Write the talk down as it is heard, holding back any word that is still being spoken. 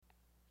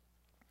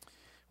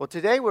Well,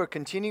 today we're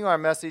continuing our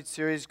message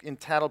series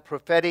entitled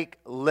Prophetic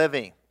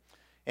Living.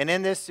 And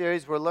in this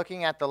series, we're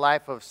looking at the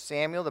life of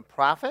Samuel the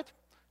prophet.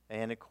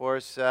 And of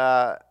course,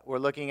 we're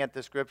looking at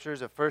the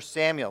scriptures of 1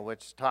 Samuel,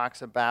 which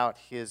talks about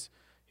his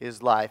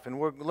life. And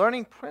we're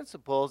learning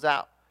principles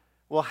that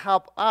will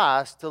help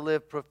us to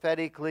live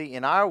prophetically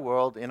in our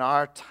world, in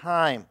our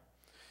time.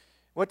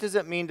 What does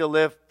it mean to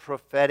live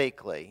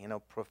prophetically?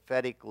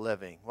 Prophetic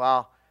living.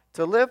 Well,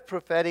 to live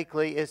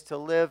prophetically is to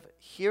live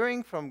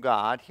hearing from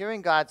God,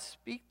 hearing God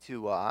speak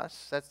to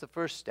us. That's the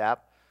first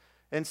step.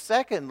 And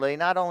secondly,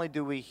 not only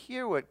do we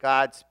hear what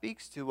God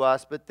speaks to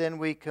us, but then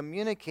we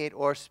communicate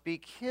or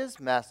speak His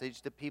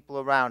message to people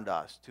around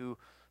us, to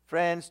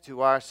friends,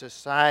 to our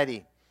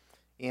society.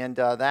 And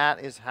that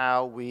is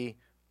how we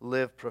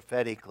live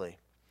prophetically.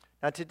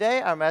 Now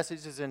today our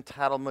message is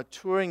entitled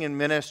Maturing in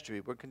Ministry.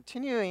 We're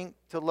continuing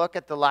to look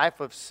at the life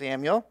of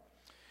Samuel.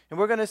 And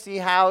we're going to see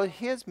how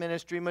his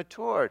ministry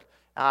matured.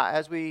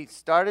 As we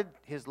started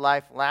his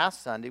life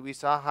last Sunday, we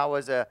saw how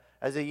as a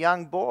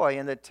young boy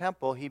in the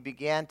temple, he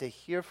began to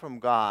hear from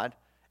God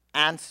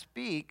and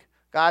speak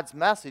God's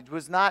message. It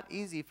was not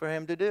easy for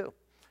him to do.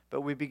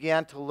 But we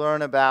began to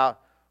learn about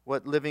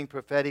what living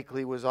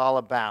prophetically was all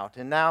about.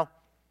 And now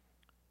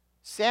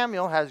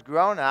Samuel has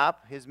grown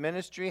up, his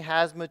ministry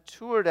has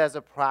matured as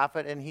a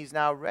prophet, and he's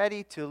now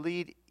ready to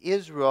lead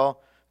Israel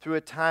through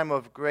a time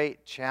of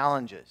great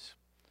challenges.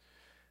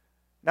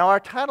 Now,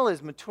 our title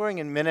is Maturing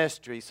in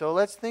Ministry, so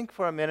let's think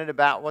for a minute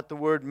about what the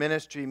word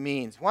ministry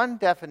means. One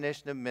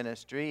definition of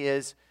ministry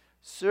is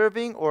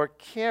serving or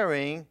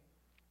caring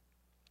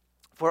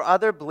for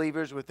other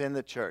believers within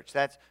the church.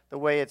 That's the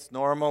way it's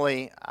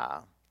normally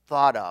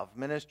thought of.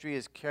 Ministry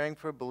is caring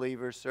for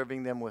believers,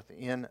 serving them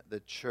within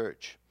the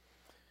church.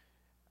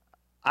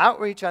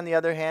 Outreach, on the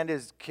other hand,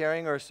 is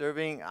caring or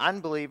serving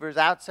unbelievers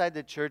outside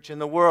the church in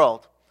the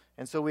world.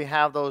 And so we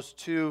have those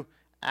two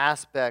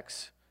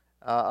aspects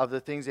of the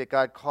things that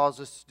God calls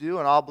us to do,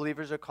 and all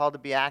believers are called to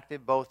be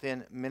active both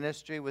in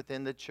ministry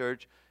within the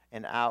church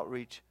and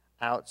outreach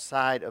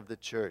outside of the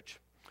church.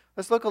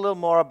 Let's look a little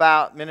more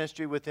about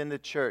ministry within the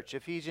church.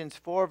 Ephesians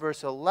 4,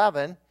 verse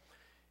 11,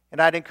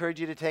 and I'd encourage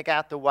you to take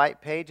out the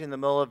white page in the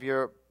middle of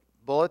your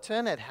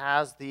bulletin. It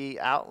has the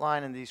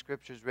outline and these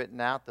scriptures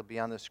written out. They'll be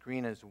on the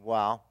screen as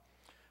well.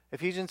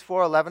 Ephesians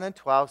 4, 11 and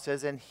 12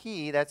 says, "And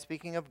He," that's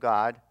speaking of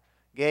God,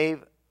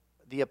 "gave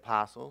the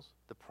apostles,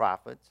 the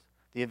prophets,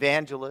 the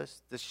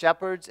evangelists, the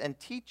shepherds, and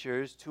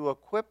teachers to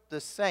equip the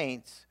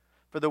saints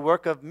for the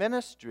work of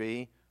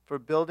ministry, for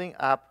building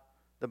up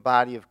the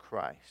body of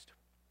Christ."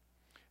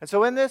 And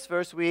so in this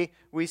verse, we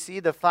see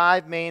the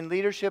five main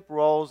leadership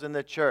roles in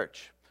the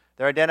church.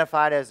 They're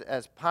identified as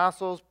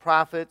apostles,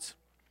 prophets,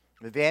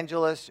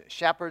 evangelists,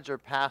 shepherds, or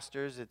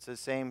pastors. It's the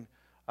same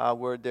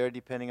word there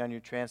depending on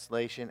your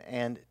translation,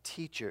 and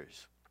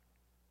teachers.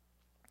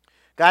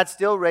 God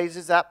still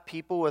raises up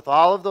people with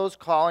all of those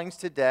callings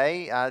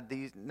today.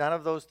 None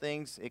of those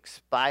things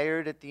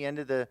expired at the end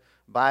of the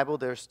Bible.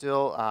 There's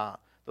still,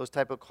 those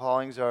type of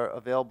callings are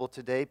available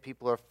today.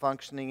 People are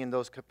functioning in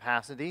those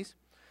capacities.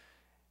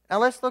 Now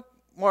let's look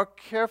more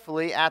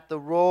carefully at the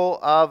role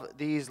of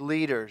these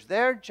leaders.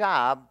 Their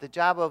job, the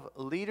job of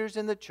leaders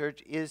in the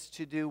church, is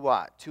to do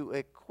what? To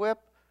equip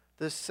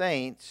the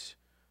saints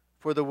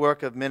for the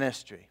work of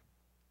ministry.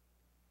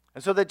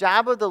 And so the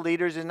job of the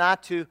leaders is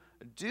not to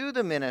do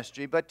the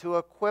ministry, but to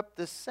equip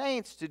the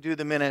saints to do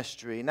the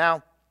ministry.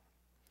 Now,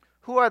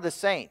 who are the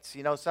saints?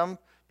 Some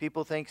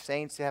people think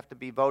saints have to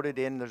be voted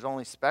in. There's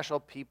only special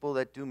people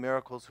that do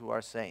miracles who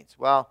are saints.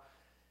 Well,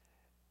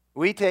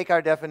 we take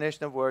our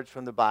definition of words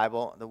from the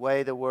Bible. The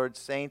way the word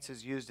saints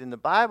is used in the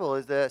Bible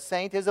is the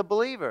saint is a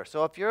believer.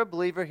 So if you're a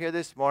believer here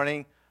this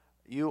morning,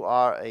 you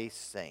are a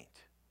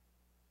saint.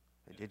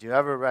 Did you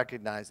ever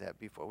recognize that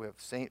before? We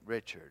have Saint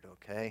Richard,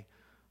 okay?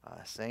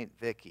 Saint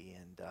Vicky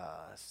and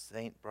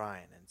Saint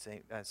Brian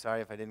and sorry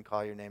if I didn't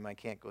call your name. I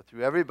can't go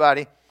through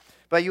everybody.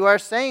 But you are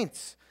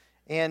saints,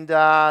 and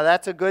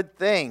that's a good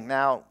thing.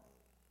 Now,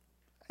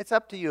 it's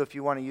up to you if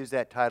you want to use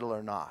that title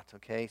or not,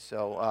 okay?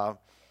 So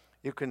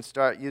you can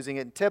start using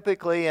it.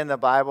 Typically in the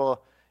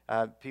Bible,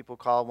 people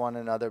call one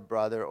another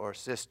brother or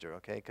sister,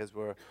 okay? Because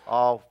we're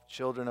all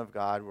children of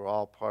God. We're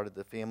all part of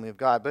the family of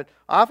God. But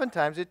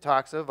oftentimes it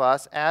talks of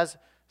us as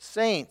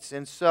saints.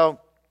 And so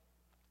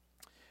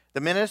the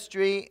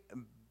ministry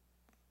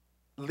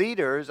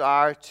leaders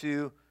are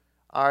to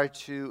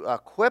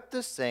equip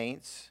the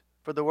saints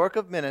for the work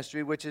of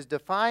ministry, which is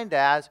defined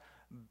as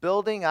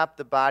building up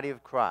the body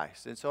of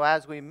Christ. And so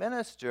as we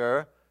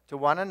minister to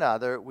one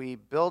another, we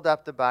build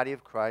up the body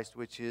of Christ,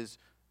 which is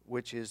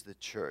the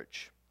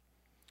church.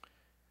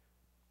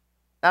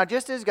 Now,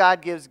 just as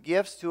God gives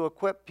gifts to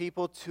equip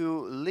people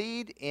to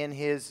lead in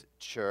His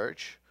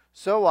church,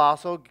 so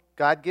also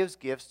God gives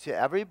gifts to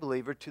every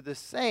believer, to the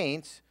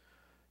saints,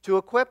 to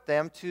equip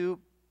them to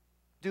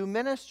do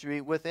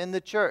ministry within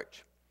the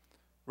church.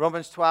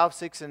 Romans 12,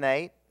 6 and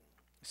 8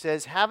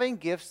 says, having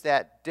gifts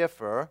that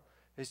differ,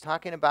 is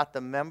talking about the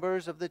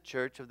members of the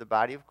church of the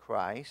body of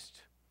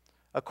Christ.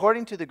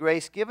 According to the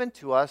grace given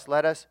to us,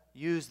 let us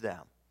use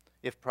them.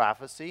 If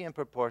prophecy, in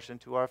proportion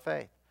to our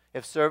faith.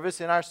 If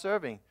service, in our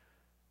serving.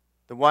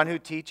 The one who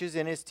teaches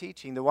in his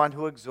teaching. The one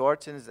who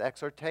exhorts in his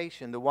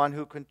exhortation. The one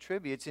who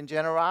contributes in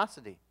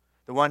generosity.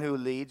 The one who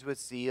leads with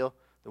zeal.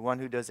 The one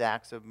who does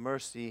acts of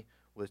mercy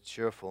with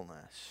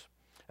cheerfulness.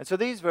 And so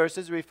these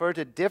verses refer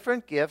to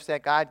different gifts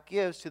that God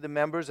gives to the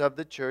members of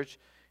the church,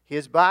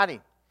 his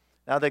body.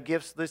 Now the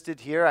gifts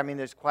listed here,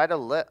 there's quite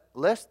a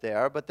list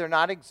there, but they're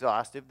not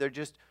exhaustive. They're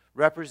just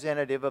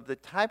representative of the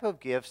type of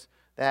gifts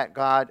that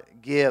God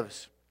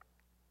gives.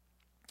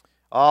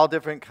 All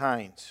different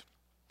kinds.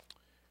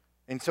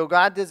 And so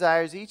God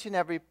desires each and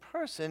every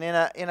person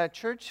in a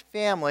church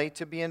family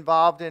to be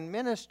involved in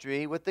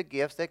ministry with the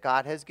gifts that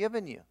God has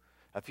given you.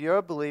 If you're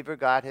a believer,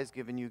 God has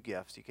given you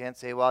gifts. You can't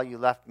say, well, you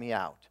left me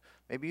out.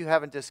 Maybe you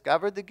haven't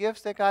discovered the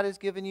gifts that God has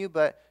given you,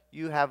 but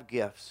you have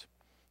gifts.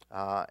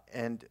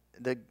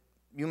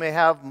 You may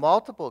have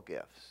multiple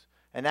gifts.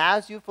 And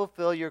as you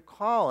fulfill your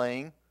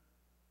calling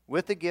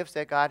with the gifts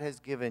that God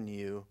has given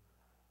you,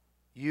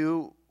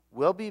 you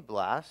will be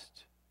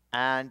blessed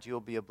and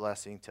you'll be a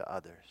blessing to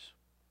others.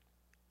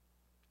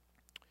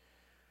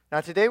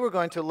 Now today we're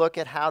going to look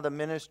at how the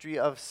ministry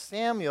of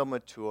Samuel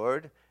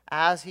matured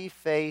as he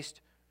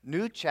faced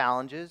new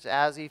challenges,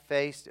 as he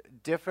faced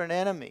different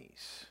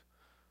enemies.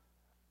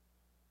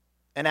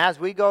 And as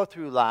we go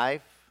through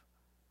life,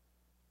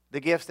 the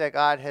gifts that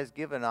God has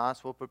given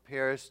us will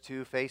prepare us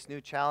to face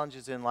new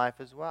challenges in life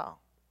as well.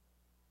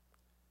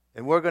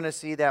 And we're going to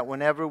see that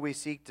whenever we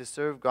seek to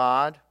serve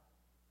God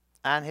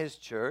and his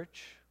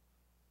church,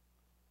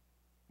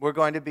 we're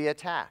going to be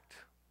attacked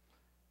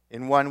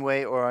in one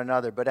way or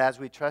another. But as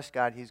we trust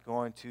God, he's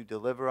going to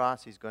deliver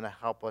us. He's going to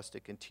help us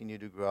to continue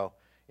to grow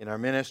in our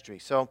ministry.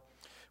 So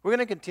we're going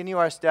to continue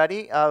our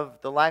study of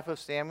the life of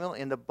Samuel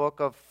in the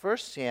book of 1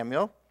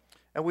 Samuel.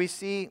 And we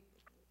see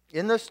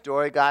in the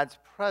story God's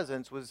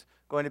presence was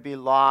going to be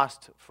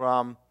lost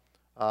from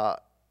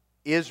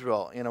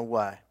Israel in a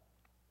way.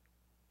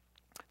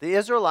 The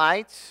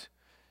Israelites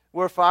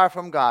were far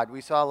from God.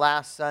 We saw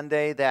last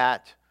Sunday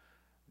that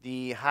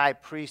the high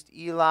priest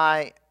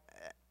Eli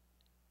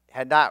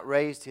had not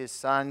raised his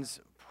sons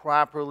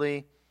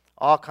properly.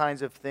 All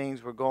kinds of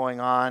things were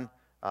going on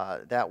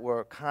that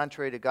were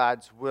contrary to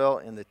God's will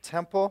in the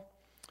temple.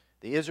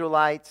 The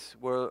Israelites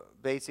were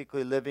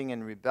basically living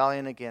in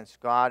rebellion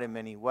against God in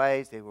many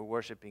ways. They were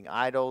worshiping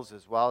idols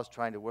as well as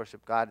trying to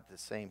worship God at the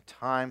same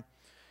time.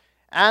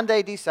 And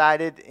they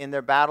decided in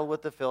their battle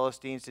with the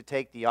Philistines to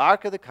take the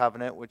Ark of the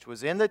Covenant, which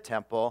was in the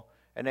temple,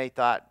 and they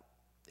thought,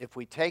 if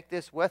we take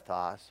this with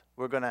us,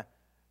 we're going to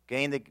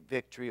gain the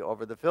victory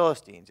over the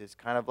Philistines. It's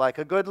kind of like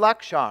a good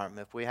luck charm.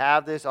 If we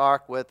have this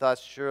ark with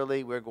us,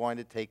 surely we're going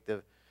to take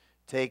the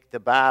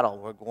battle.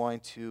 We're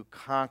going to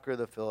conquer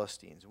the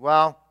Philistines.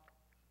 Well,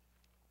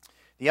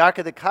 the Ark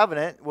of the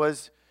Covenant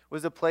was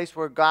a place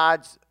where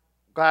God's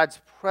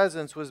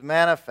presence was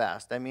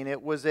manifest.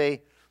 It was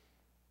a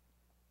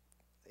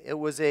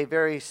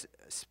very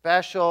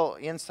special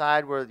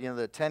inside where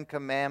the 10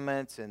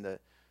 Commandments and the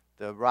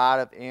rod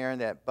of Aaron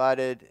that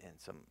budded and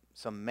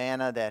some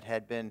manna that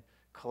had been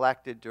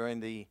collected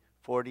during the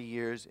 40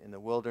 years in the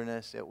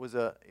wilderness. It was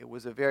a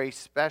very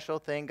special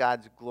thing.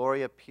 God's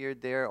glory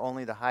appeared there.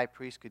 Only the high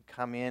priest could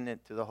come in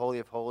to the Holy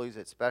of Holies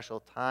at special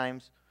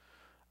times.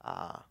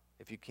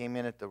 If you came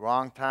in at the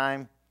wrong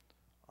time,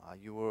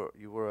 you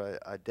were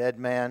a dead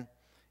man.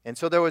 And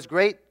so there was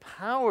great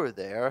power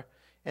there.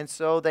 And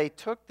so they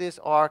took this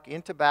ark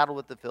into battle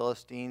with the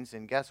Philistines,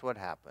 and guess what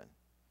happened?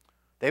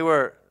 They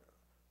were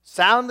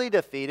soundly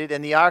defeated,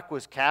 and the ark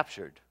was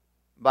captured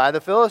by the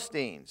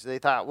Philistines. They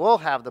thought, we'll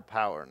have the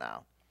power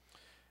now.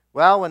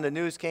 Well, when the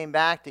news came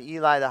back to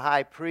Eli the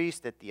high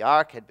priest that the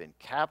ark had been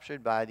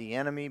captured by the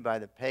enemy, by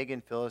the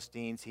pagan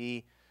Philistines,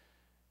 he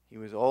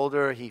was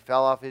older, he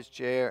fell off his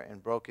chair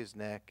and broke his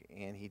neck,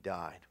 and he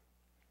died.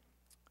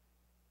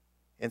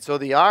 And so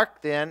the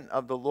ark then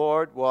of the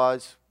Lord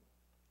was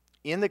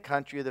in the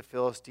country of the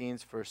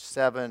Philistines for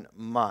 7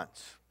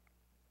 months.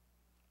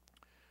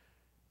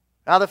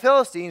 Now the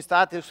Philistines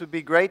thought this would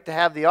be great to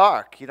have the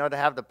ark, to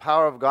have the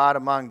power of God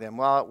among them.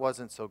 Well, it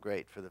wasn't so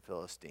great for the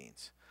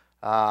Philistines.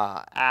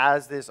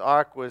 As this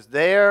ark was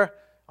there,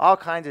 all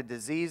kinds of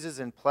diseases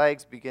and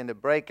plagues began to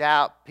break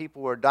out.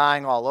 People were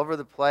dying all over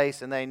the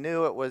place, and they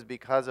knew it was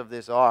because of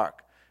this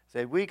ark. They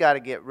said, we got to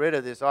get rid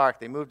of this ark.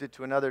 They moved it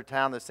to another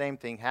town. The same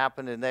thing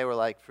happened, and they were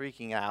like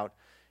freaking out.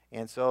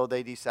 And so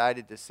they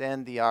decided to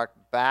send the ark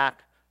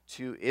back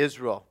to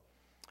Israel.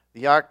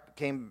 The ark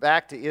came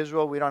back to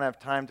Israel. We don't have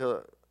time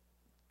to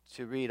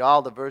read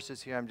all the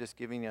verses here. I'm just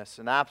giving you a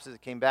synopsis.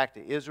 It came back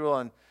to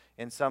Israel,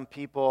 and some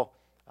people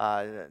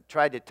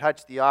tried to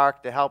touch the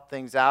ark to help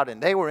things out,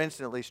 and they were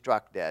instantly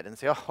struck dead and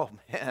say, oh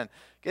man,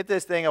 get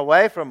this thing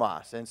away from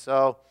us. And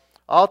so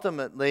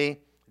ultimately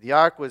the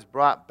ark was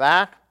brought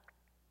back,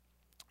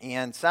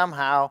 and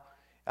somehow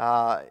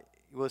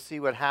we'll see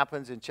what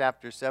happens in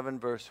chapter 7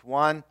 verse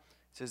 1.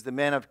 It says, the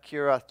men of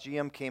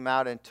Kiriath-Jearim came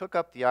out and took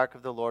up the ark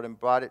of the Lord and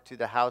brought it to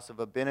the house of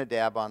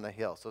Abinadab on the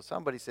hill. So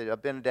somebody said,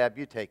 Abinadab,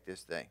 you take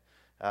this thing.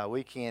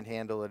 We can't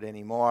handle it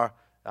anymore.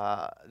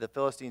 The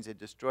Philistines had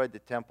destroyed the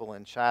temple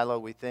in Shiloh,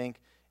 we think,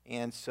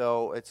 And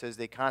so it says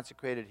they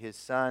consecrated his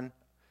son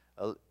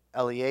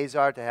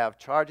Eleazar to have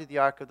charge of the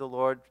ark of the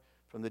Lord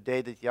from the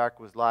day that the ark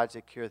was lodged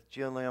at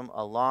Kiriath-Jearim.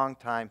 A long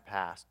time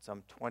passed,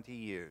 some 20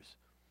 years,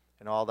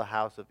 and all the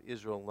house of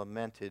Israel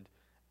lamented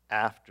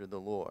after the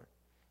Lord.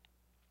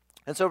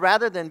 And so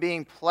rather than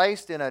being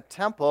placed in a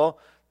temple,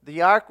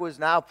 the ark was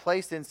now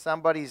placed in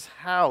somebody's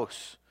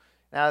house.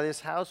 Now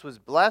this house was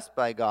blessed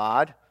by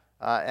God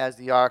as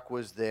the ark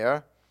was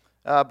there,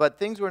 but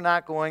things were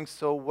not going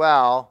so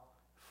well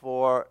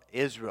for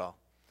Israel.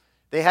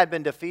 They had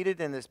been defeated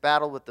in this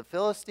battle with the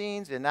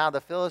Philistines, and now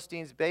the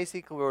Philistines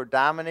basically were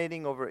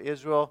dominating over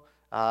Israel.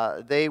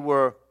 They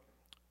were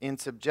in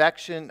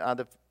subjection,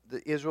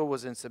 Israel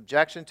was in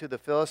subjection to the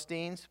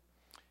Philistines,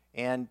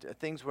 and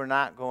things were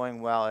not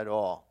going well at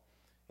all.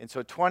 And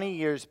so 20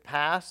 years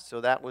passed, so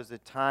that was the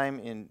time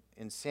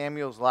in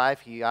Samuel's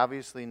life. He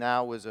obviously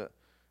now was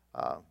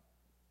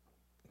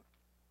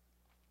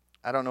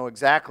I don't know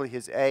exactly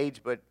his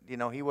age, but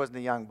he wasn't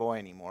a young boy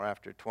anymore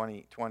after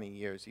 20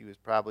 years. He was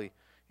probably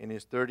in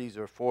his 30s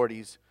or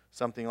 40s,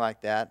 something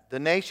like that. The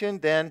nation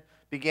then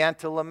began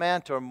to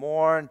lament or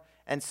mourn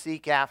and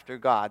seek after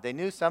God. They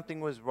knew something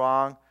was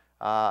wrong.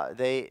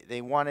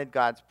 They wanted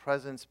God's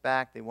presence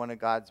back. They wanted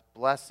God's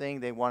blessing.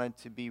 They wanted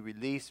to be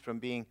released from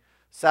being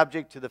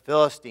subject to the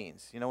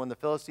Philistines. When the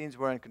Philistines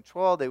were in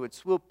control, they would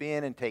swoop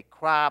in and take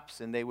crops,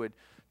 and they would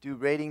do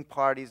raiding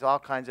parties, all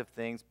kinds of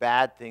things.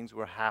 Bad things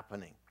were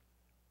happening.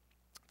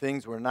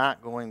 Things were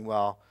not going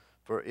well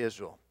for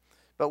Israel.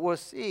 But we'll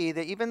see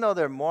that even though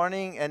they're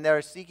mourning and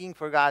they're seeking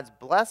for God's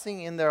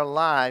blessing in their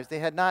lives, they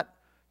had not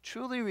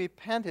truly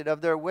repented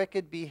of their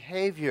wicked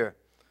behavior.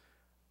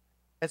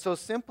 And so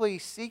simply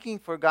seeking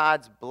for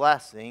God's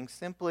blessing,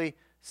 simply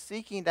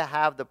seeking to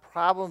have the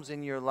problems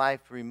in your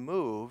life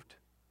removed,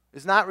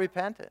 is not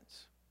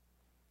repentance.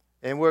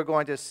 And we're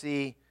going to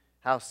see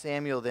how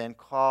Samuel then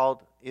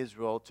called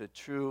Israel to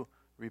true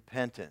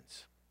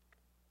repentance.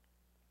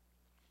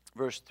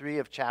 Verse 3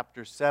 of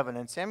chapter 7,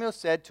 and Samuel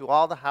said to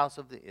all the house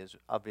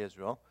of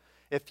Israel,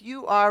 if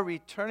you are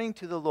returning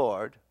to the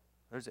Lord,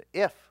 there's an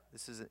if,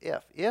 this is an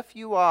if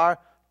you are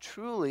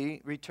truly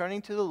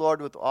returning to the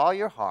Lord with all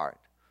your heart,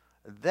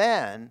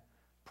 then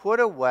put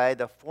away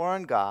the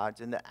foreign gods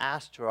and the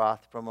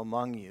Ashtaroth from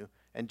among you,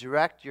 and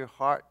direct your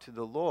heart to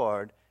the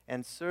Lord,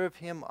 and serve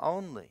him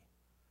only,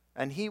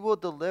 and he will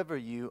deliver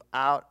you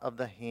out of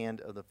the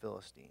hand of the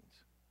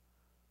Philistines.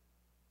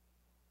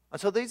 And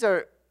so these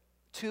are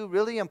two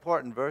really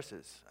important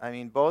verses.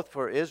 Both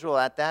for Israel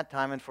at that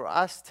time and for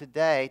us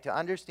today to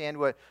understand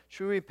what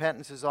true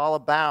repentance is all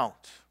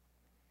about.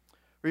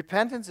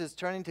 Repentance is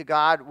turning to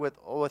God with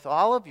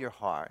all of your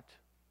heart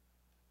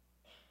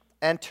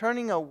and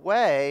turning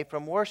away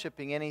from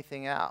worshiping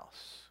anything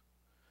else.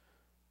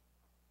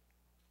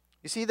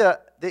 You see, the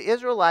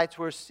Israelites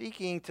were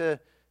seeking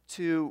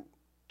to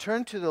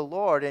turn to the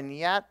Lord, and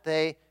yet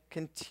they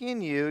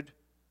continued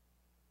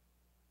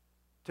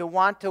to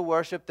want to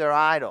worship their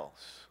idols.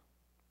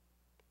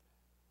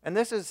 And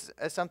this is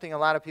something a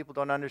lot of people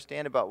don't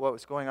understand about what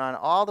was going on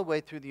all the way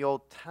through the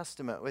Old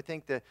Testament. We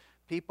think the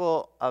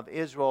people of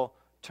Israel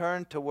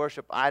turned to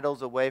worship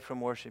idols away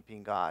from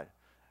worshiping God.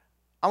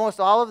 Almost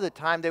all of the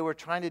time, they were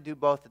trying to do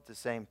both at the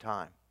same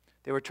time.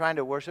 They were trying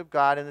to worship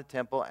God in the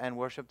temple and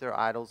worship their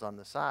idols on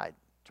the side,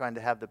 trying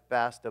to have the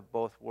best of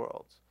both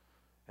worlds.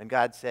 And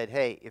God said,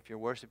 hey, if you're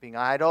worshiping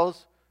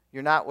idols,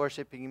 you're not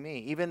worshiping me,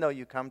 even though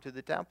you come to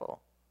the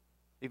temple,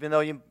 even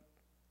though you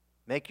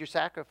make your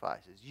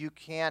sacrifices. You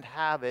can't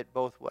have it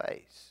both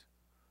ways.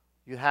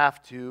 You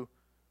have to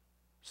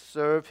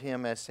serve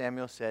him, as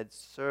Samuel said,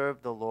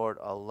 serve the Lord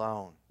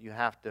alone. You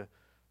have to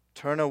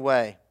turn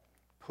away,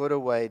 put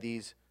away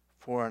these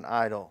foreign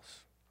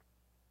idols.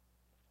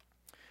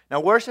 Now,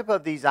 worship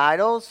of these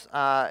idols,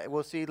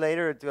 we'll see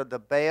later, the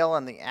Baal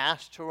and the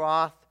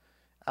Ashtaroth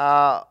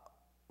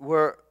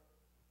were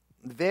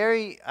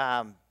very,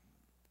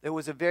 it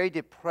was a very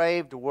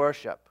depraved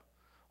worship.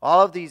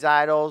 All of these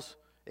idols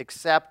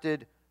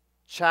accepted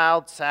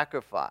child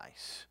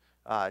sacrifice.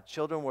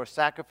 Children were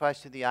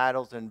sacrificed to the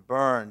idols and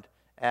burned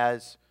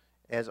as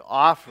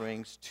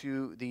offerings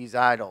to these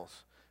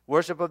idols.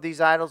 Worship of these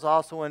idols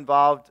also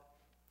involved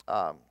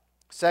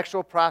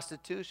sexual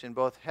prostitution.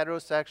 Both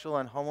heterosexual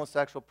and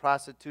homosexual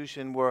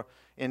prostitution were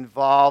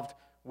involved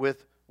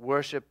with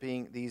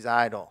worshiping these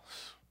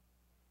idols.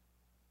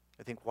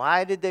 I think,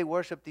 why did they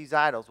worship these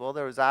idols? Well,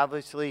 there was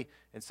obviously,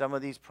 in some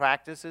of these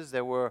practices,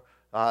 there were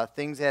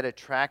things that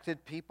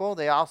attracted people.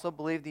 They also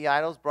believed the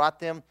idols brought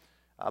them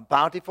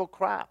bountiful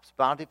crops,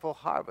 bountiful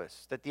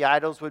harvests, that the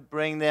idols would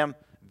bring them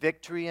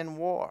victory in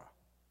war.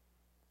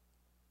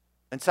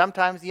 And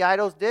sometimes the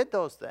idols did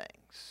those things.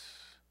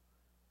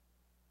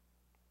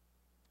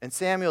 And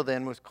Samuel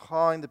then was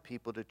calling the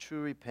people to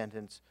true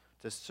repentance,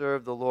 to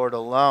serve the Lord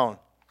alone,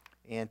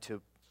 and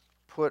to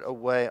put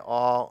away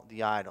all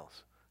the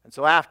idols. And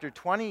so after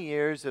 20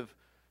 years of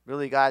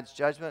really God's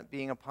judgment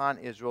being upon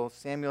Israel,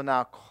 Samuel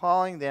now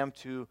calling them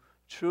to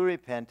true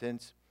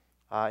repentance,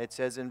 it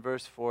says in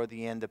verse 4,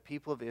 the end, the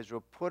people of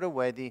Israel put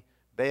away the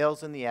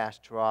Baals and the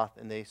Ashtaroth,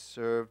 and they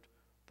served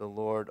the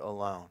Lord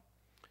alone.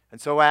 And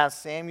so as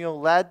Samuel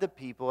led the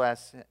people,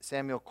 as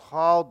Samuel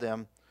called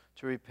them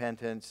to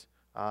repentance,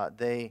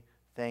 they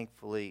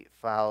thankfully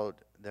followed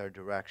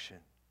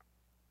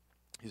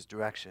his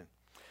direction.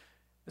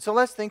 So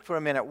let's think for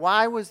a minute.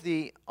 Why was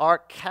the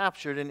ark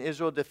captured and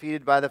Israel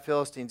defeated by the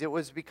Philistines? It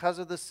was because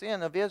of the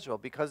sin of Israel,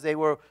 because they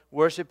were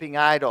worshiping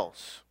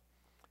idols.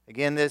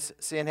 Again, this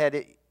sin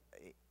had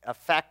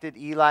affected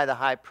Eli the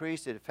high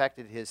priest. It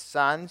affected his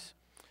sons.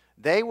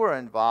 They were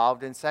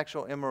involved in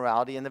sexual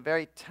immorality in the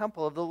very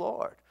temple of the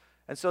Lord.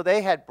 And so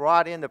they had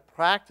brought in the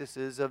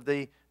practices of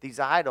these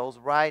idols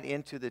right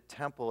into the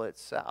temple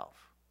itself.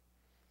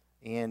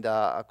 And,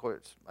 of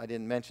course, I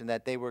didn't mention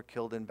that they were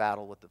killed in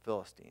battle with the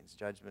Philistines.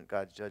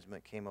 God's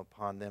judgment came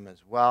upon them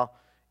as well.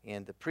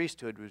 And the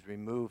priesthood was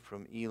removed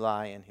from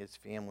Eli and his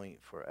family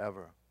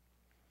forever.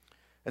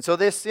 And so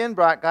this sin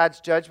brought God's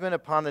judgment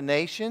upon the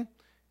nation.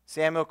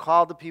 Samuel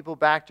called the people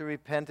back to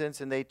repentance,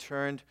 and they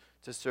turned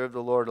to serve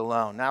the Lord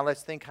alone. Now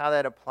let's think how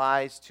that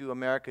applies to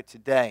America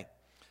today.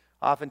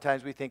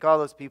 Oftentimes we think, oh,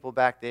 those people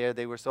back there,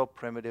 they were so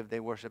primitive,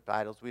 they worshiped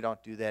idols. We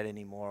don't do that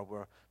anymore.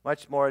 We're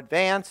much more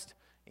advanced.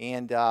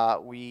 And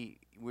we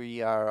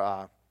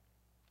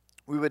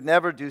would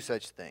never do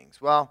such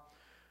things. Well,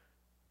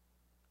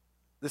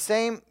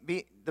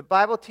 the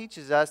Bible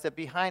teaches us that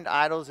behind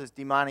idols is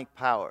demonic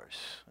powers.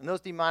 And those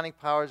demonic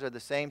powers are the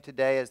same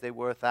today as they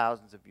were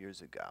thousands of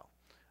years ago.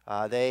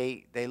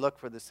 They look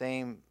for the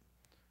same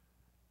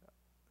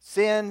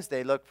sins.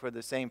 They look for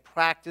the same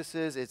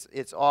practices.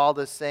 It's all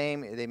the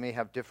same. They may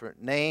have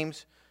different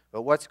names.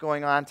 But what's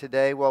going on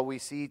today? Well, we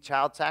see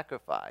child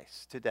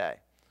sacrifice today.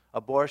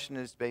 Abortion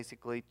is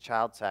basically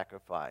child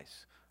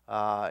sacrifice.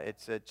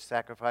 It's a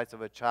sacrifice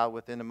of a child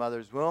within a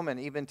mother's womb. And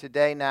even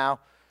today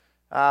now,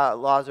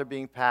 laws are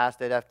being passed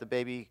that if the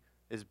baby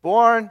is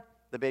born,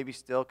 the baby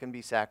still can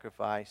be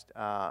sacrificed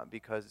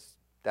because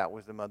that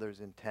was the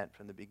mother's intent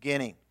from the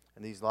beginning.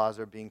 And these laws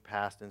are being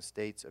passed in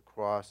states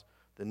across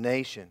the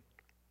nation.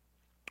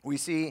 We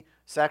see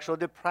sexual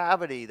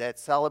depravity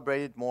that's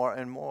celebrated more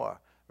and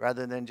more.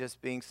 Rather than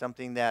just being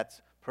something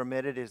that's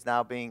permitted, is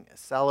now being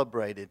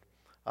celebrated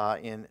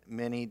in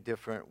many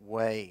different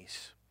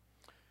ways.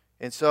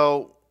 And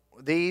so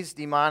these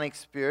demonic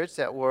spirits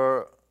that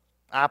were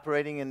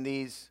operating in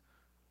these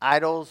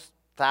idols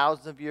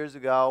thousands of years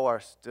ago are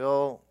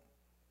still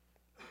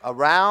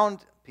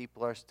around.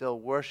 People are still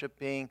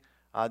worshiping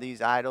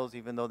these idols,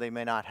 even though they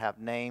may not have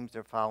names.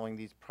 They're following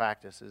these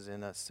practices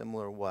in a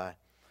similar way.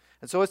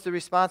 And so it's the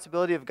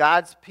responsibility of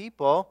God's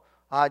people,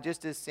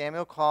 just as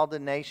Samuel called the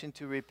nation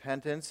to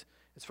repentance,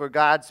 it's for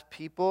God's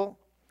people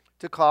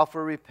to call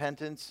for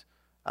repentance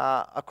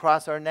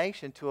across our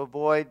nation to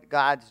avoid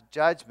God's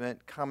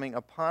judgment coming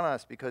upon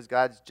us, because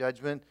God's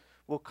judgment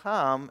will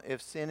come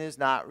if sin is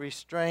not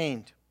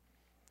restrained.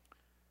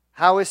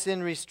 How is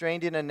sin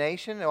restrained in a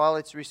nation? Well,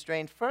 it's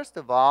restrained, first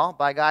of all,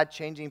 by God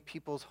changing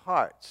people's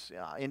hearts,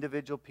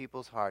 individual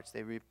people's hearts.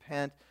 They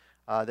repent,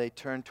 they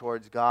turn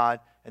towards God,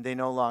 and they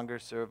no longer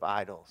serve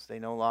idols. They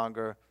no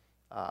longer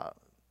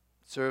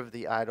serve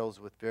the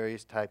idols with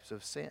various types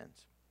of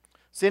sins.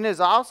 Sin is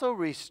also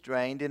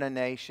restrained in a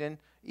nation,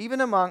 even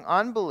among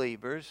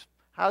unbelievers.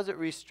 How is it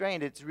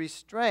restrained? It's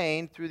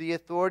restrained through the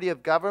authority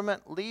of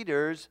government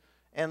leaders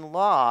and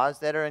laws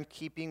that are in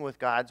keeping with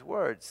God's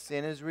word.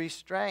 Sin is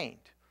restrained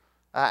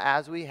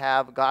as we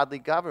have godly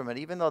government.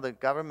 Even though the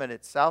government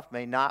itself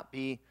may not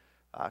be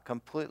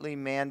completely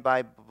manned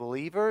by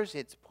believers,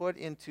 it's put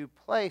into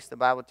place, the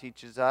Bible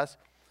teaches us,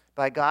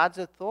 by God's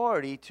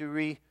authority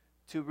to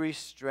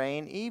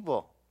restrain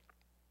evil.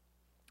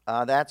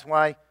 That's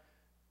why,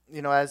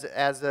 as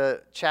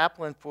a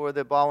chaplain for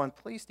the Baldwin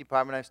Police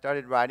Department, I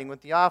started riding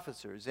with the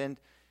officers. And,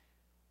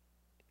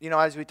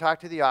 as we talk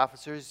to the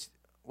officers,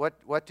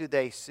 what do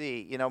they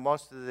see?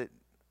 Most of the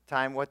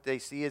time what they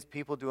see is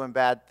people doing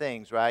bad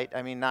things, right?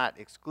 I mean, not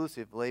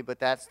exclusively, but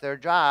that's their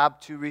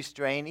job, to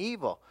restrain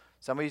evil.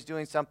 Somebody's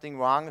doing something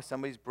wrong, if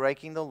somebody's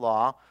breaking the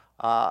law,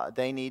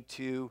 they need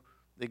to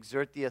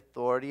exert the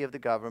authority of the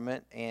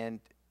government and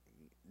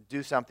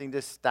do something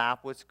to stop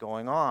what's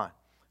going on.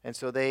 And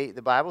so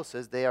the Bible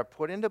says they are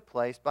put into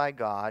place by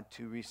God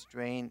to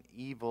restrain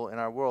evil in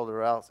our world,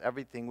 or else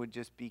everything would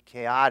just be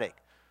chaotic.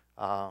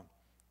 And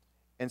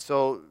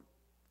so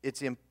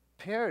it's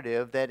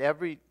imperative that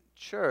every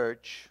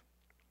church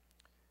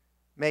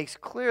makes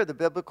clear the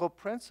biblical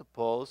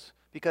principles,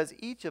 because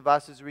each of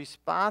us is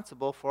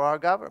responsible for our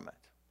government.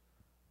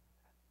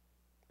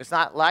 It's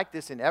not like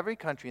this in every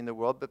country in the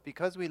world, but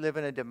because we live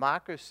in a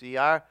democracy,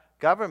 our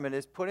government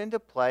is put into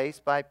place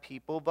by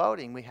people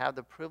voting. We have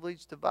the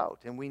privilege to vote,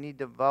 and we need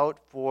to vote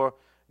for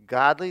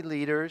godly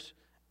leaders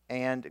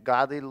and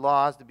godly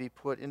laws to be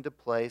put into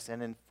place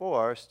and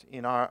enforced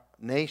in our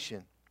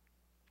nation.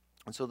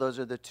 And so those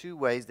are the two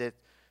ways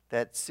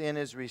that sin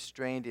is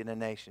restrained in a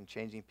nation,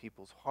 changing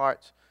people's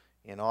hearts,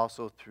 and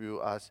also through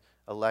us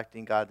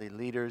electing godly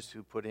leaders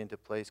who put into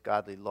place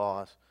godly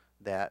laws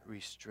that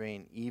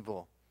restrain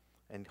evil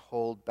and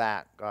hold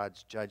back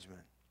God's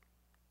judgment.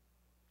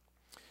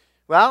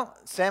 Well,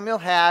 Samuel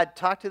had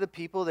talked to the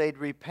people. They'd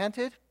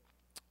repented,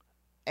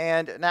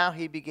 and now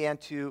he began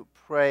to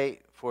pray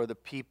for the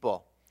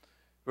people.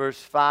 Verse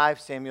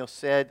 5, Samuel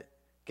said,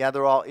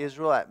 "Gather all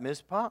Israel at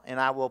Mizpah, and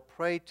I will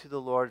pray to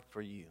the Lord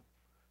for you."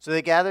 So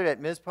they gathered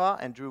at Mizpah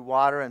and drew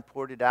water and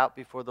poured it out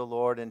before the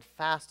Lord and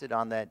fasted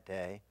on that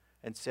day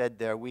and said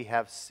there, "We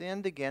have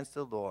sinned against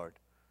the Lord."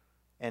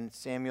 And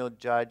Samuel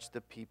judged the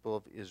people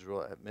of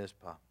Israel at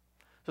Mizpah.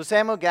 So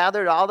Samuel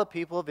gathered all the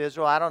people of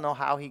Israel. I don't know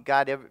how he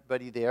got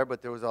everybody there,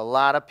 but there was a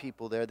lot of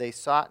people there. They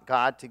sought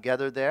God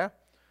together there.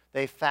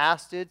 They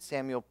fasted.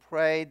 Samuel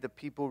prayed. The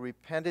people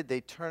repented.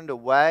 They turned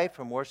away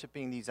from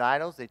worshiping these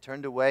idols. They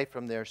turned away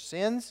from their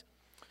sins.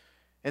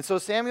 And so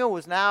Samuel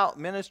was now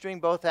ministering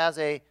both as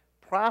a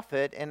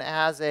prophet and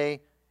as a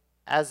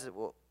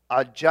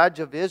judge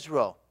of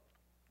Israel.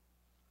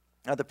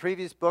 Now, the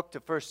previous book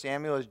to 1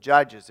 Samuel is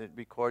Judges. It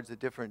records the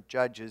different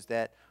judges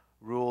that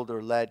ruled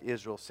or led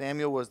Israel.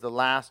 Samuel was the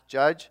last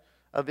judge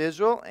of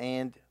Israel,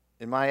 and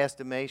in my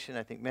estimation,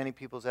 I think many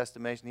people's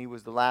estimation, he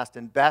was the last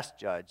and best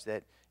judge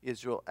that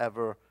Israel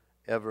ever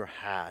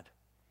had.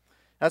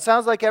 Now, it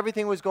sounds like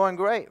everything was going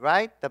great,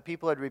 right? The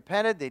people had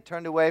repented. They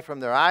turned away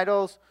from their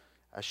idols.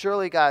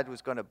 Surely God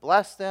was going to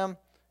bless them,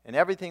 and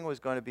everything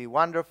was going to be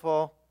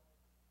wonderful,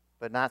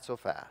 but not so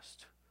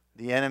fast.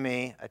 The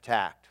enemy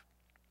attacked.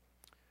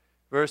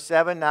 Verse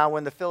 7, now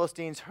when the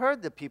Philistines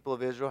heard the people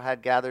of Israel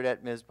had gathered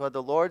at Mizpah,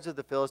 the lords of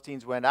the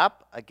Philistines went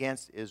up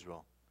against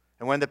Israel.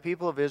 And when the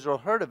people of Israel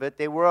heard of it,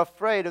 they were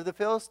afraid of the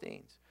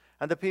Philistines.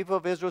 And the people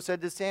of Israel said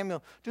to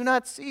Samuel, "Do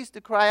not cease to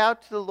cry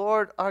out to the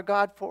Lord our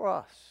God for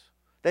us,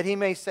 that he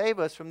may save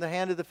us from the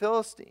hand of the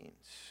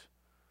Philistines."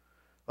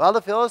 Well, the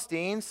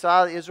Philistines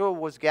saw Israel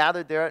was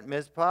gathered there at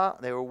Mizpah.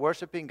 They were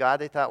worshiping God.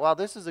 They thought, well,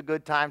 this is a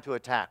good time to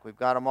attack. We've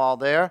got them all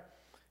there,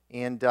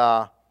 and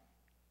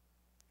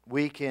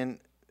we can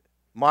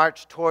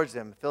march towards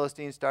them. The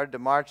Philistines started to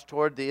march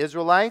toward the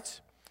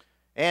Israelites,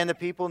 and the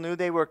people knew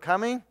they were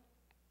coming,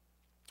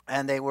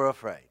 and they were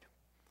afraid.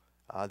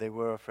 They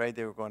were afraid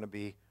they were going to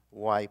be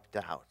wiped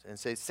out. And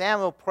say,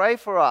 "Samuel, pray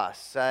for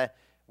us.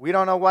 We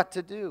don't know what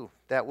to do,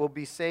 that we'll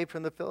be saved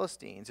from the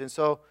Philistines." And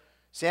so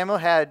Samuel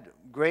had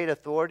great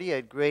authority,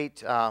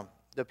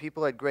 the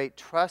people had great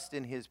trust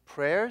in his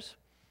prayers,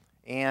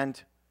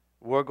 and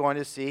we're going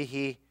to see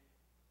he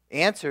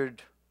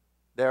answered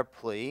their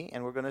plea,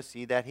 and we're going to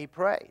see that he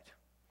prayed.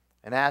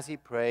 And as he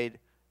prayed,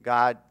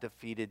 God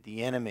defeated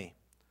the enemy.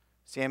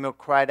 Samuel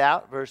cried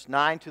out, verse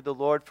 9, to the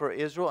Lord for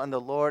Israel, and the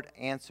Lord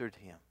answered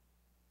him.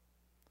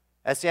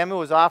 As Samuel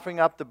was offering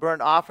up the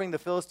burnt offering, the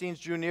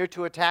Philistines drew near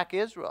to attack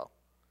Israel.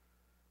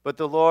 But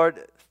the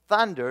Lord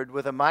thundered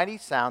with a mighty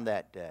sound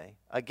that day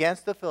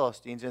against the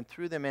Philistines and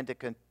threw them into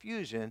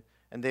confusion,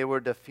 and they were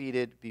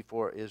defeated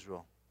before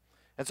Israel.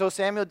 And so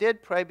Samuel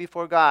did pray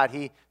before God.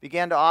 He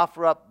began to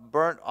offer up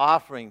burnt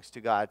offerings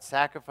to God,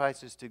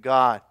 sacrifices to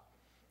God,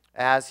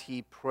 as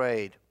he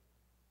prayed.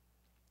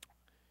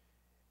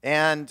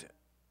 And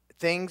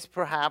things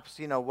perhaps,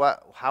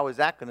 how is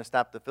that going to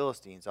stop the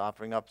Philistines?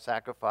 Offering up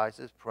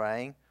sacrifices,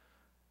 praying.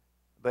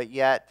 But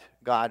yet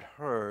God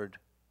heard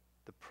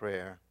the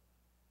prayer,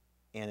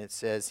 and it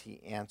says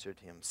he answered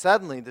him.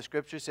 Suddenly, the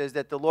scripture says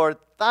that the Lord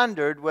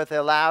thundered with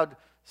a loud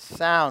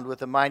sound,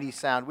 with a mighty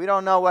sound. We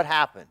don't know what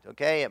happened,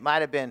 okay? It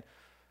might have been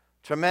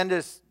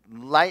tremendous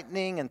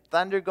lightning and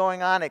thunder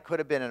going on. It could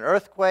have been an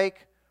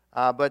earthquake.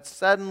 But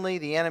suddenly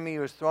the enemy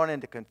was thrown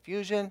into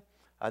confusion.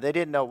 They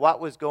didn't know what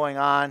was going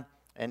on,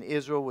 and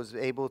Israel was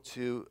able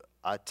to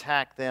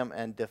attack them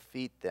and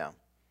defeat them.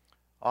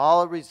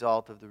 All a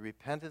result of the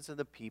repentance of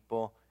the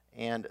people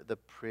and the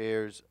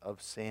prayers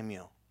of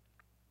Samuel.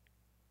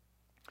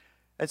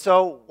 And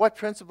so what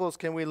principles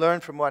can we learn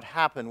from what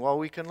happened? Well,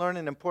 we can learn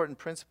an important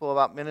principle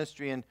about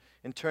ministry and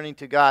turning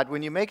to God.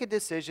 When you make a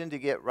decision to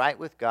get right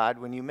with God,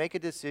 when you make a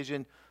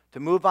decision to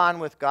move on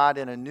with God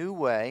in a new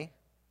way,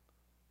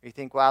 you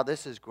think, wow,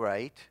 this is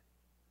great.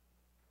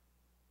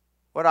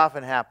 What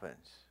often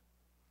happens?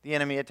 The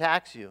enemy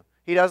attacks you.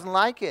 He doesn't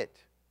like it.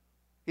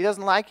 He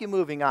doesn't like you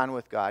moving on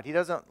with God. He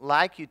doesn't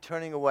like you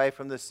turning away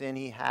from the sin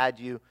he had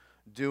you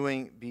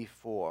doing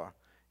before.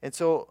 And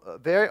so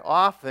very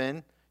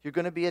often you're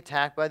going to be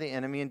attacked by the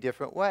enemy in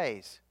different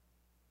ways.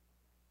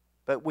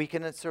 But we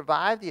can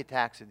survive the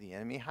attacks of the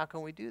enemy. How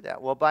can we do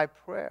that? Well, by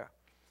prayer.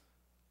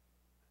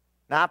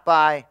 Not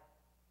by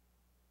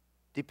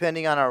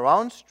depending on our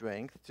own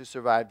strength to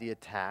survive the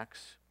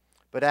attacks,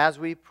 but as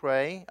we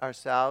pray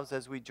ourselves,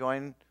 as we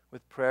join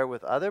with prayer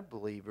with other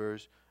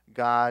believers,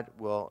 God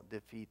will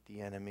defeat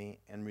the enemy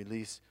and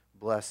release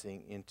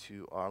blessing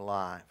into our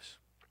lives.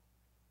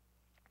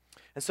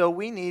 And so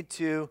we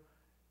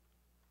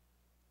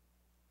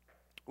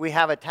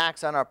have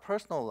attacks on our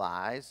personal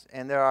lives,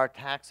 and there are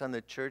attacks on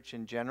the church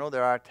in general.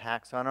 There are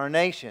attacks on our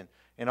nation.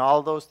 And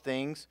all those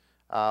things,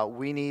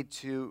 we need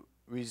to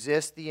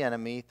resist the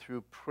enemy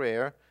through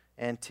prayer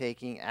and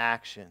taking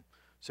action.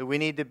 So we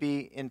need to be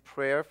in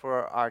prayer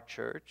for our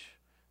church.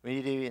 We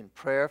need to be in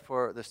prayer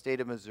for the state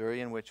of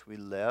Missouri in which we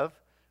live.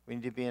 We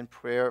need to be in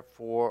prayer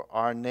for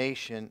our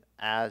nation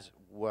as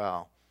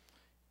well,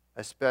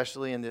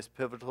 especially in this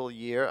pivotal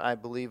year, I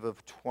believe,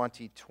 of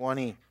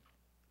 2020.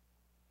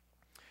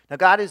 Now,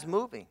 God is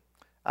moving.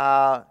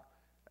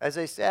 as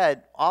I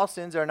said, all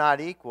sins are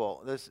not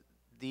equal.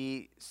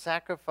 The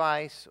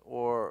sacrifice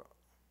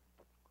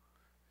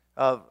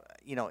of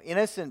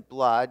innocent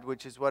blood,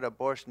 which is what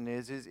abortion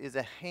is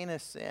a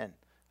heinous sin.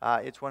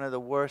 It's one of the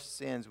worst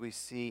sins we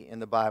see in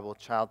the Bible,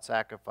 child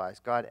sacrifice.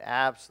 God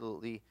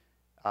absolutely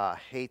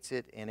hates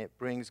it, and it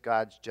brings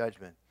God's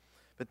judgment.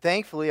 But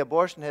thankfully,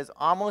 abortion has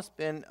almost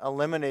been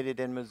eliminated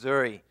in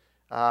Missouri.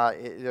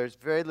 There's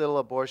very little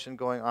abortion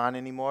going on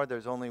anymore.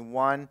 There's only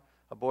one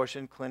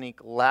abortion clinic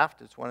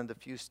left. It's one of the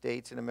few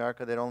states in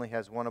America that only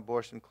has one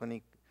abortion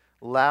clinic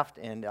left,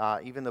 and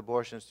even the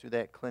abortions through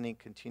that clinic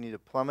continue to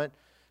plummet.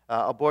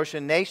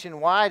 Abortion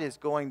nationwide is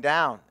going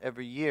down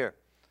every year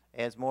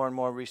as more and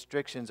more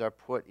restrictions are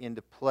put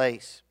into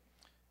place.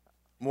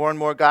 More and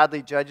more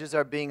godly judges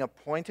are being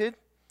appointed,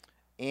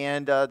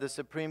 and the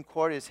Supreme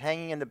Court is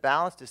hanging in the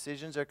balance.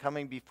 Decisions are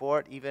coming before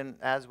it even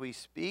as we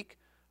speak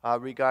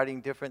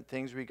regarding different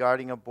things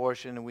regarding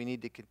abortion, and we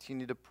need to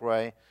continue to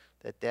pray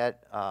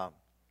that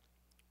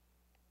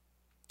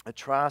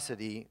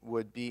atrocity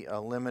would be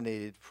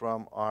eliminated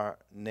from our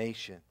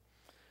nation.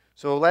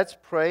 So let's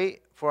pray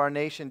for our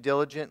nation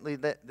diligently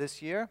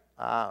this year.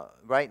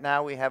 Right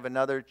now we have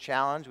another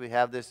challenge. We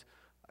have this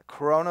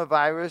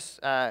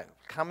coronavirus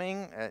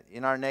coming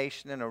in our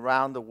nation and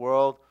around the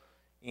world,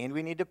 and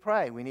we need to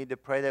pray. We need to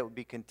pray that it would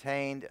be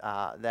contained,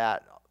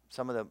 that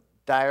some of the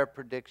dire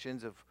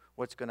predictions of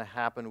what's going to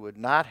happen would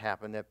not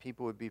happen, that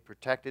people would be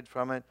protected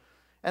from it,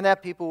 and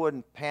that people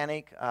wouldn't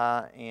panic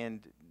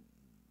and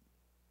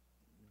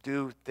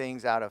do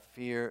things out of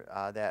fear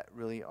that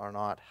really are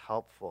not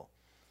helpful.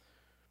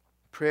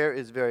 Prayer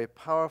is very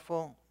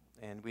powerful,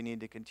 and we need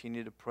to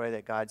continue to pray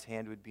that God's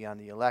hand would be on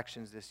the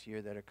elections this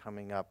year that are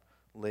coming up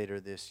later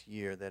this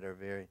year that are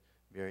very,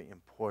 very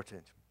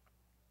important.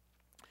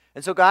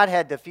 And so God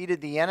had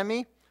defeated the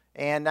enemy,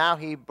 and now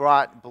he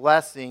brought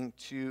blessing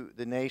to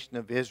the nation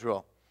of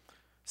Israel.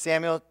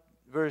 Samuel,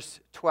 verse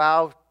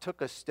 12, took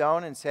a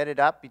stone and set it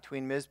up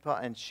between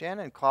Mizpah and Shen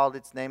and called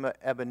its name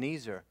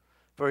Ebenezer.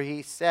 For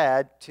he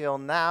said, "Till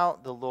now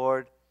the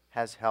Lord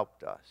has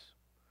helped us."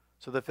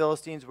 So the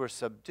Philistines were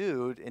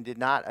subdued and did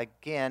not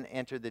again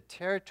enter the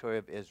territory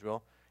of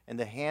Israel, and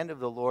the hand of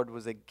the Lord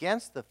was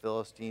against the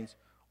Philistines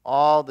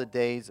all the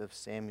days of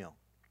Samuel.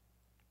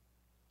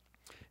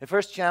 In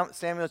 1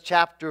 Samuel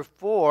chapter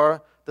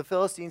 4, the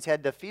Philistines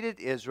had defeated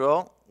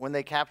Israel when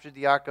they captured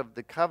the Ark of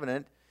the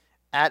Covenant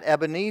at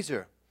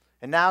Ebenezer.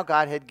 And now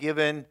God had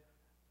given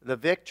the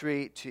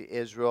victory to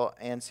Israel,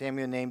 and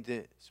Samuel named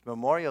his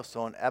memorial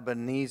stone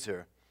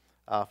Ebenezer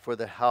for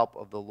the help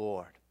of the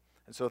Lord.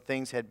 And so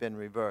things had been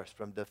reversed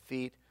from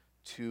defeat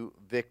to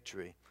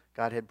victory.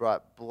 God had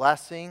brought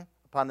blessing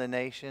upon the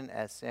nation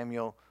as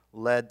Samuel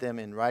led them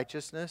in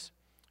righteousness.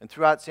 And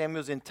throughout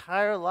Samuel's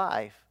entire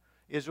life,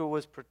 Israel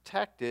was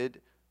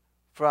protected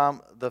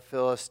from the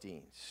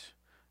Philistines.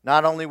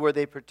 Not only were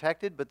they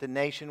protected, but the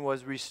nation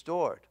was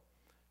restored.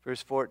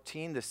 Verse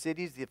 14, the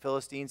cities the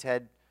Philistines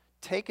had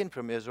taken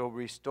from Israel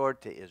restored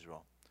to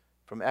Israel.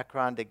 From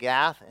Ekron to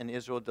Gath, and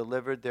Israel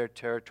delivered their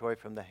territory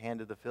from the hand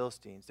of the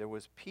Philistines. There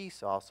was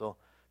peace also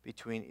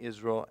between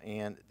Israel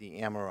and the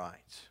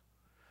Amorites.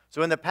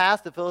 So in the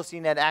past, the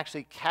Philistines had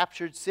actually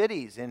captured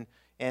cities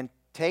and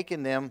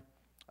taken them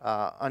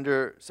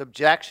under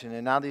subjection.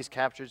 And now these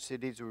captured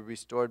cities were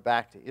restored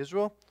back to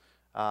Israel.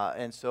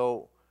 And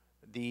so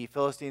the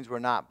Philistines were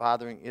not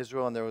bothering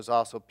Israel, and there was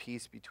also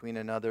peace between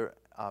another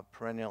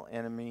perennial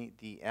enemy,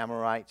 the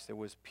Amorites. There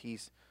was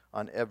peace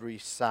on every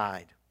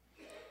side.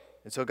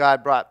 And so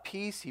God brought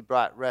peace. He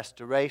brought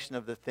restoration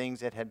of the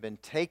things that had been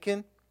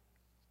taken.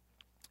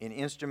 And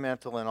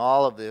instrumental in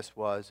all of this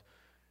was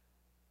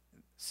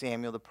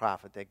Samuel the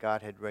prophet that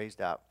God had raised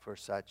up for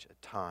such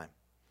a time.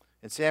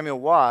 And Samuel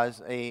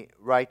was a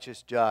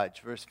righteous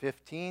judge. Verse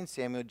 15,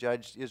 Samuel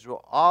judged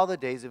Israel all the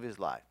days of his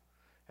life.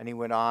 And he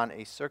went on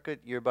a circuit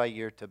year by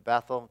year to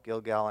Bethel,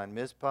 Gilgal, and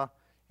Mizpah,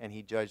 and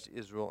he judged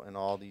Israel in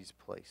all these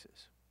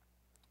places.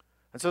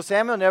 And so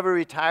Samuel never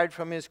retired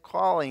from his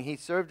calling. He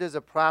served as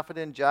a prophet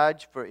and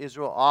judge for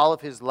Israel all of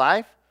his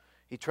life.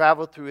 He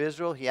traveled through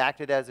Israel. He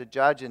acted as a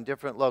judge in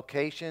different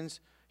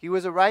locations. He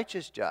was a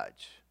righteous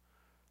judge.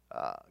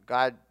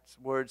 God's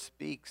word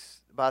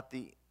speaks about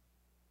the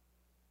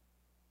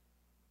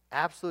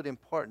absolute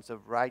importance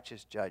of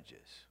righteous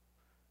judges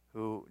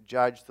who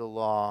judge the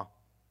law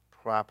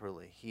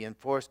properly. He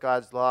enforced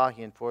God's law.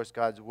 He enforced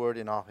God's word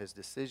in all his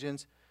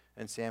decisions.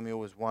 And Samuel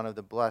was one of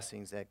the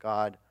blessings that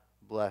God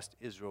blessed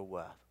Israel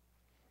with.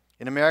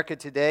 In America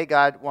today,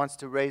 God wants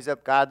to raise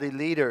up godly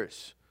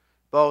leaders,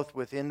 both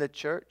within the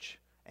church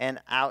and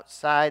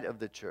outside of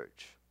the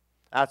church.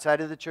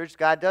 Outside of the church,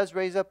 God does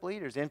raise up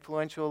leaders,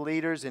 influential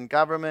leaders in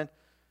government,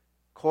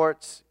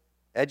 courts,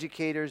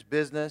 educators,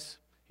 business.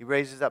 He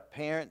raises up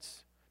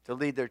parents to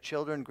lead their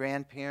children,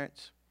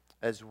 grandparents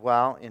as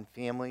well in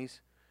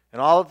families.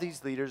 And all of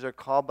these leaders are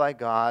called by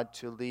God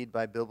to lead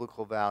by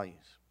biblical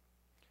values.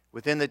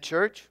 Within the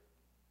church,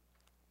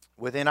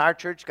 within our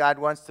church, God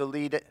wants to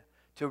lead,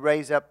 to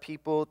raise up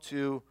people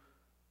to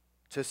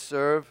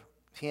serve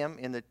Him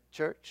in the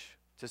church,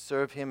 to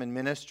serve Him in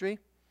ministry.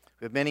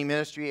 We have many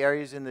ministry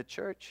areas in the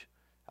church.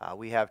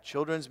 We have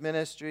children's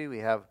ministry. We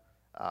have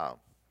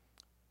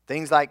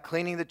things like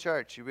cleaning the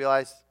church. You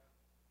realize,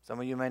 some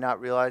of you may not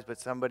realize, but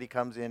somebody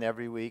comes in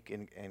every week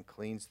and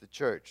cleans the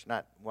church.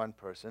 Not one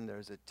person,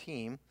 there's a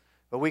team.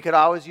 But we could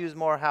always use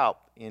more help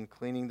in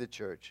cleaning the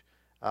church.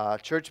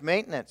 Church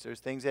maintenance,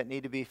 there's things that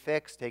need to be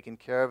fixed, taken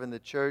care of in the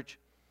church.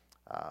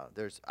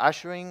 There's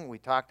ushering, we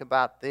talked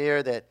about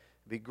there, that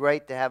it'd be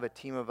great to have a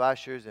team of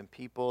ushers and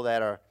people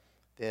that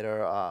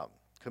are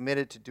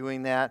committed to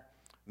doing that.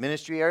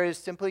 Ministry area is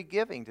simply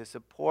giving to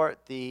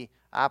support the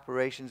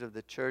operations of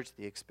the church,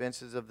 the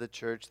expenses of the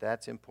church.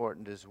 That's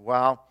important as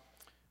well.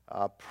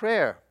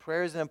 Prayer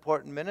is an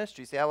important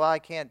ministry. You say, well, I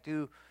can't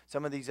do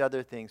some of these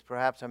other things.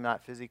 Perhaps I'm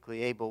not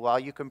physically able. Well,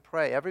 you can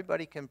pray.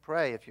 Everybody can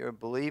pray. If you're a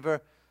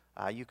believer,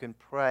 you can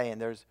pray. And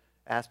there's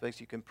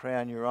aspects you can pray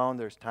on your own.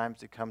 There's times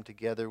to come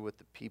together with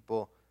the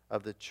people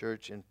of the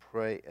church and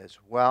pray as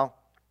well.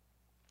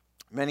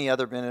 Many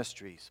other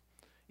ministries.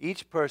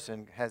 Each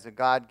person has a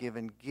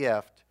God-given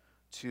gift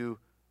to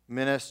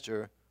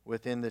minister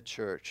within the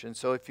church. And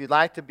so if you'd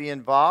like to be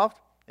involved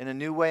in a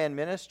new way in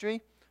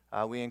ministry,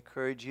 we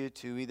encourage you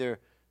to either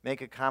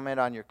make a comment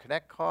on your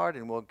Connect card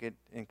and we'll get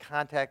in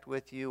contact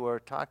with you,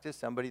 or talk to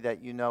somebody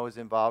that you know is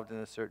involved in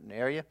a certain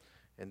area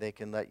and they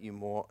can let you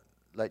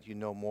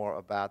know more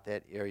about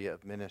that area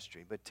of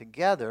ministry. But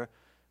together,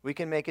 we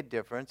can make a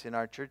difference in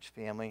our church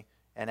family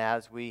and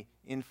as we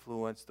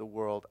influence the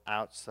world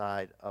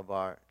outside of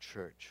our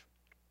church.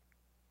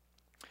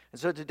 And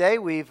so today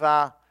we've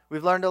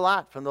learned a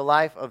lot from the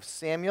life of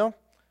Samuel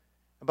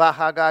about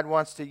how God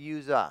wants to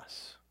use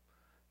us.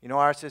 You know,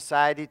 our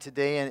society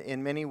today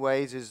in many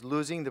ways is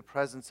losing the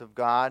presence of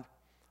God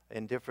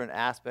in different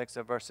aspects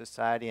of our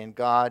society, and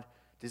God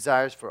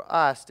desires for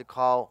us to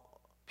call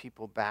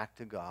people back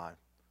to God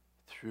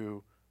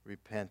through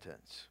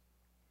repentance.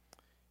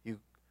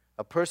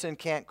 A person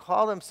can't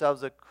call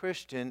themselves a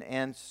Christian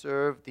and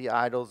serve the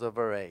idols of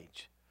our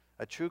age.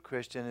 A true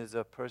Christian is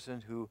a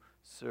person who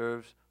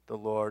serves the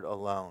Lord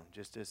alone,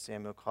 just as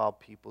Samuel called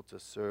people to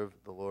serve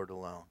the Lord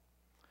alone.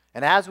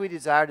 And as we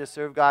desire to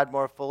serve God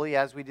more fully,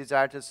 as we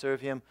desire to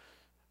serve Him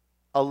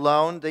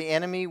alone, the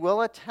enemy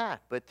will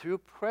attack. But through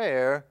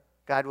prayer,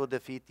 God will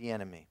defeat the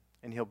enemy.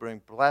 And He'll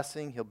bring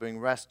blessing, He'll bring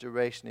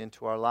restoration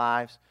into our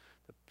lives.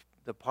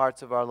 The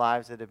parts of our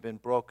lives that have been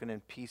broken in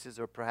pieces,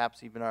 or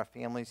perhaps even our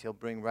families, He'll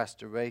bring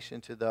restoration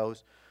to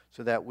those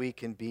so that we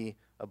can be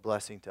a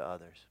blessing to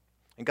others.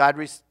 And God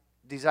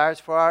desires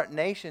for our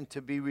nation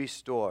to be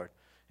restored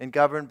and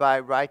governed by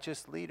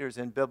righteous leaders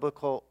and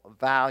biblical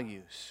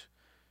values.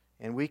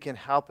 And we can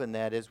help in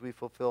that as we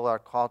fulfill our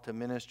call to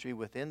ministry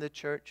within the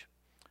church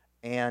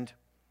and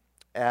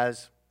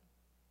as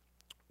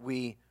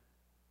we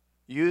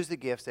use the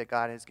gifts that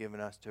God has given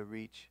us to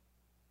reach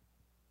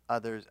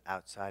others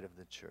outside of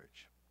the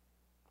church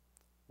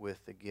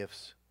with the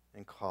gifts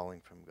and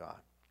calling from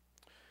God.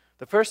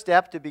 The first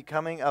step to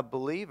becoming a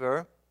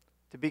believer,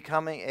 to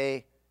becoming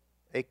a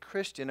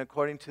Christian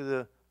according to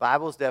the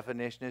Bible's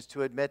definition, is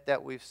to admit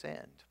that we've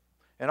sinned.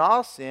 And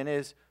all sin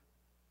is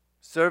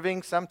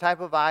serving some type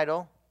of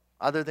idol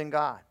other than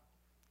God.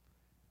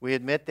 We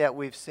admit that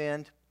we've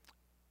sinned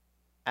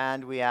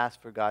and we ask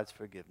for God's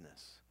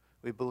forgiveness.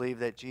 We believe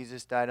that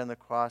Jesus died on the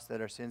cross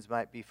that our sins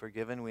might be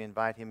forgiven. We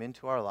invite Him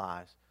into our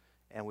lives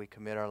and we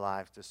commit our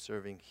lives to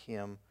serving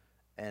Him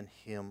and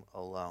Him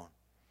alone.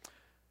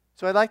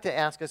 So I'd like to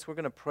ask us, we're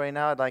going to pray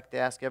now. I'd like to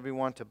ask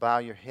everyone to bow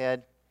your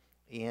head,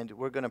 and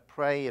we're going to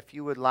pray. If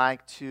you would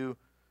like to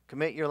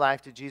commit your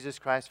life to Jesus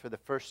Christ for the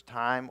first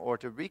time or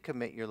to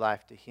recommit your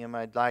life to Him,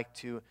 I'd like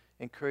to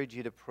encourage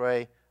you to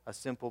pray a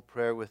simple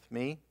prayer with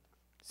me,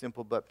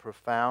 simple but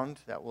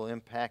profound, that will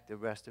impact the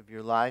rest of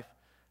your life.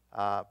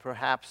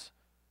 Perhaps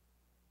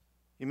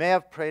you may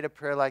have prayed a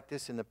prayer like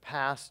this in the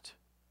past,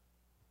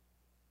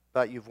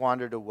 but you've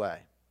wandered away.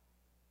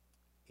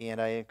 And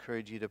I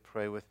encourage you to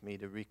pray with me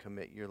to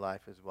recommit your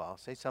life as well.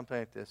 Say something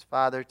like this: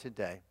 Father,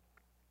 today,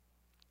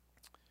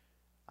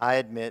 I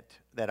admit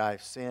that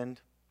I've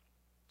sinned.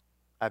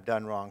 I've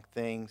done wrong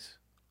things,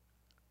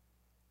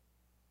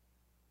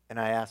 and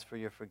I ask for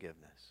your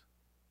forgiveness.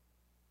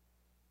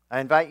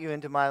 I invite you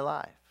into my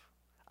life.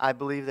 I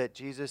believe that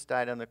Jesus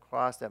died on the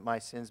cross that my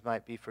sins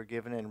might be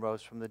forgiven and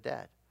rose from the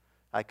dead.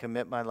 I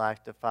commit my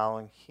life to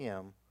following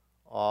Him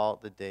all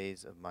the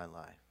days of my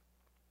life.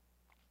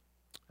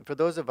 And for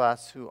those of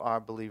us who are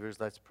believers,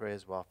 let's pray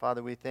as well.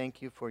 Father, we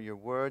thank you for your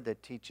word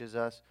that teaches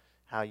us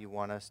how you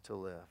want us to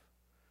live.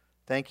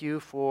 Thank you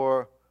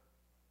for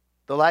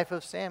the life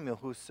of Samuel,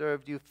 who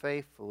served you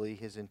faithfully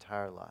his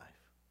entire life.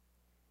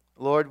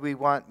 Lord, we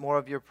want more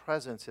of your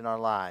presence in our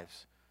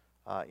lives,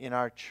 in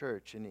our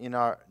church, and in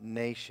our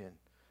nation.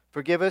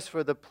 Forgive us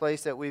for the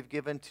place that we've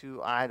given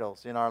to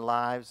idols in our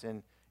lives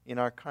and in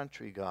our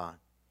country, God.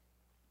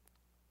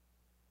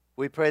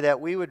 We pray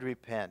that we would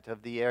repent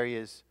of the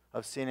areas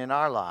of sin in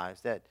our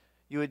lives, that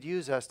you would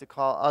use us to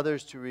call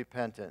others to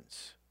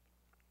repentance,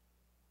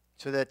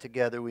 so that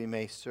together we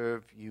may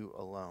serve you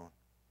alone.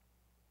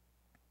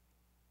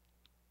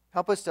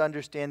 Help us to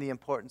understand the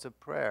importance of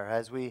prayer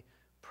as we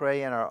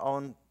pray in our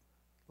own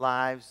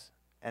lives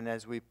and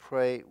as we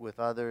pray with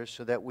others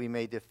so that we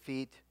may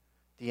defeat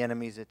the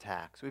enemy's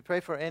attacks. We pray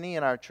for any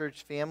in our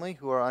church family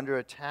who are under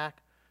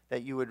attack,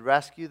 that you would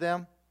rescue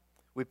them.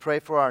 We pray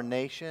for our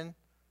nation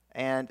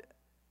and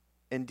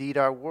indeed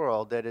our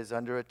world that is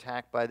under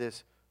attack by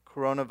this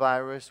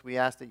coronavirus. We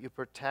ask that you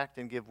protect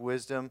and give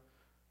wisdom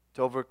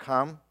to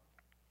overcome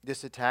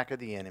this attack of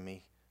the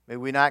enemy. May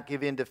we not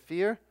give in to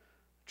fear,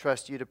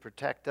 trust you to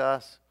protect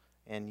us,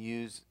 and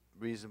use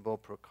reasonable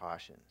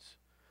precautions.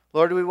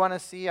 Lord, we want to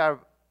see our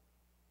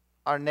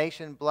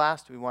nation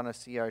blessed. We want to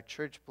see our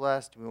church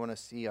blessed. We want to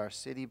see our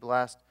city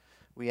blessed.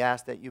 We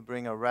ask that you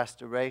bring a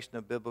restoration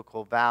of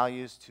biblical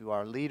values to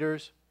our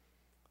leaders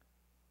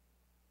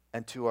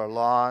and to our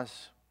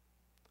laws.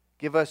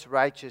 Give us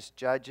righteous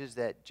judges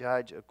that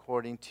judge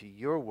according to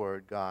your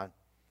word, God.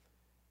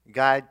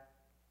 Guide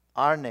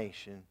our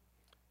nation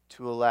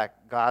to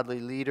elect godly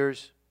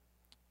leaders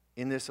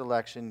in this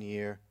election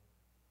year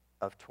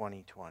of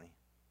 2020.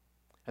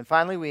 And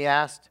finally, we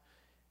asked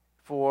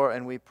for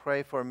and we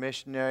pray for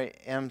missionary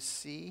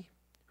MC,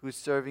 who's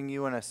serving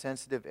you in a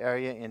sensitive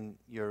area in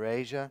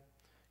Eurasia.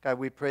 God,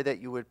 we pray that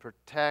you would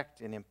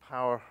protect and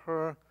empower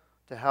her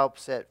to help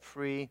set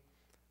free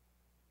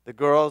the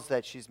girls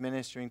that she's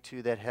ministering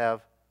to that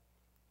have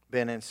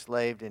been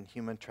enslaved in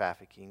human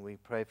trafficking. We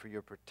pray for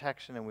your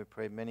protection, and we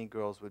pray many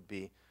girls would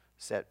be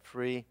set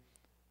free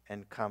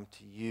and come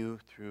to you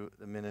through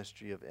the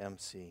ministry of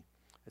MC.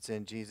 It's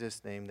in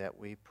Jesus' name that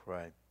we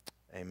pray.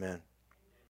 Amen.